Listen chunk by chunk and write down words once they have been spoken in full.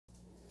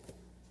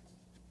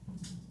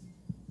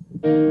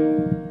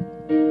When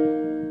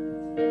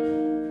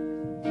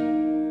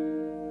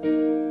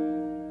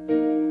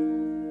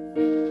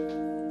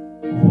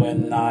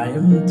I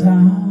am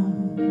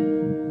down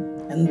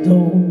and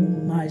though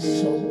my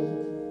soul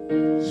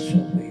so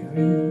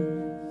weary,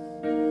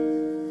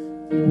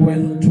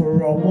 when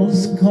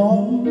troubles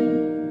come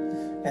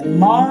and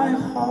my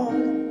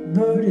heart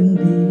burden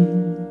be,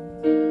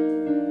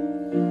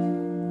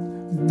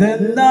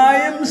 then I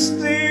am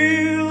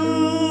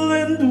still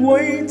and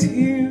wait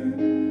here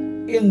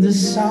in the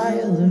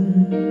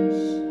silence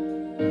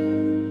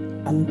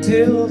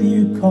until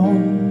you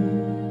come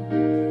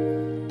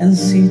and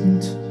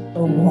sit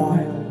a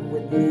while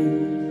with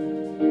me.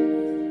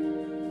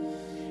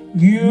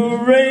 You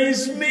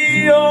raise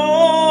me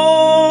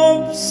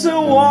up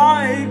so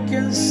I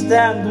can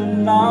stand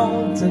on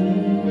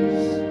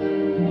mountains.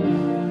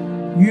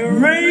 You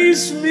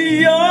raise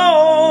me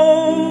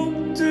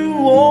up to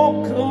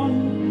walk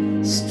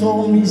on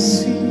stormy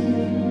seas.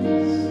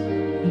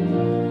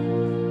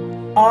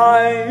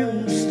 I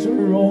am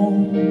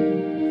strong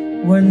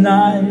when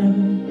I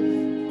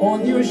am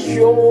on your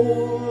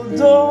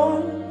shoulders.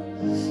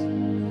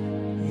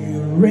 You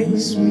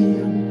raise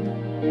me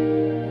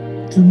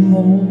up to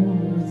more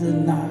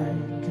than I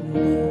can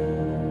be.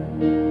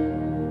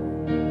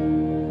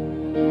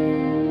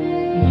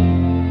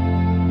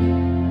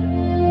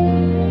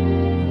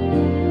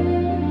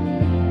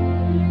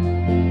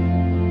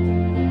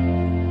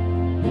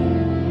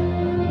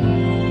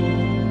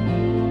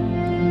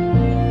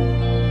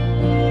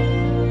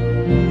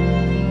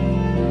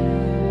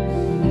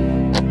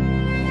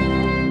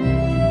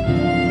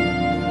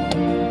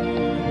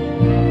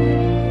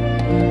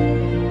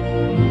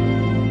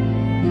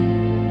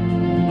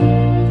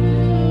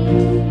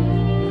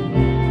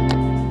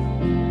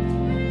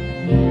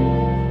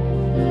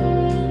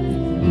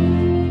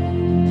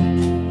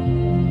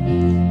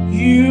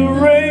 You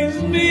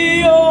raise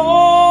me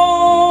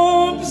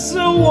up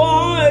so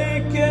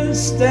I can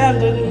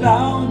stand on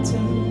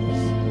mountains.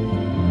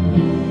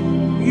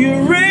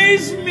 You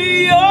raise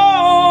me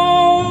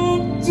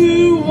up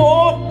to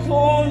walk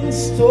on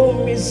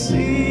stormy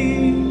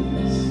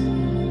seas.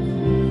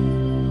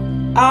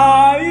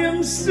 I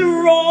am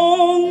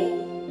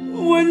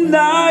strong when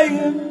I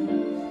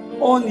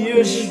am on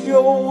your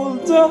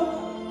shoulders.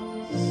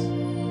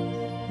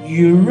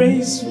 You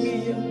raise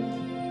me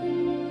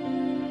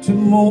up to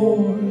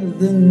more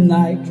than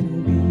I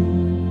can be.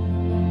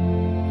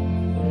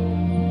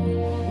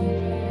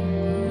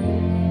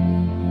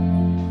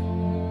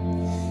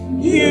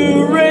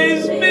 You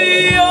raise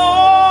me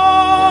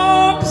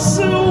up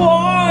so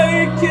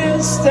I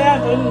can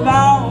stand on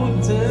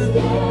mountains.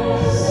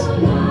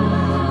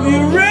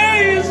 You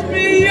raise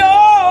me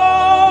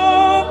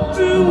up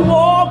to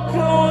walk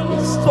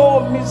on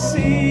stormy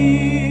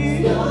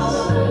seas.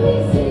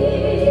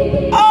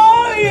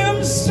 I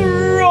am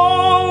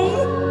strong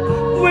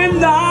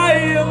when I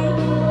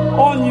am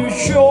on your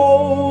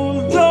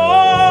shoulders.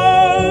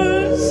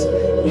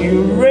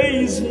 You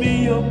raise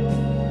me up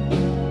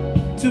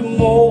to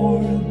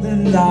more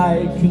than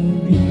I can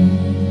be.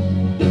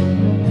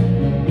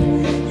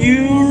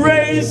 You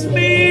raise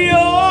me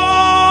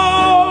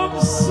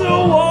up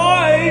so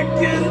I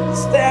can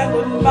stand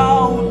on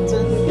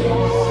mountains.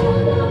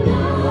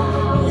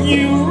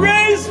 You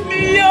raise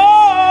me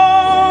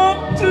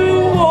up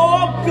to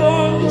walk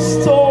on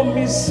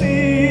stormy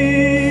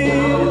seas.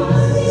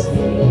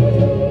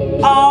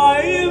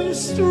 I am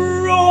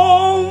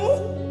strong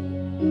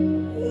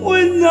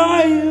when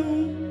I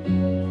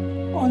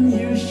am on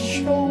your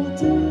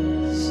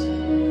shoulders.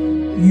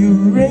 You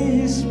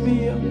raise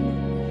me up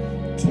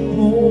to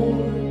more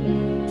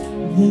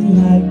than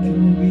I can.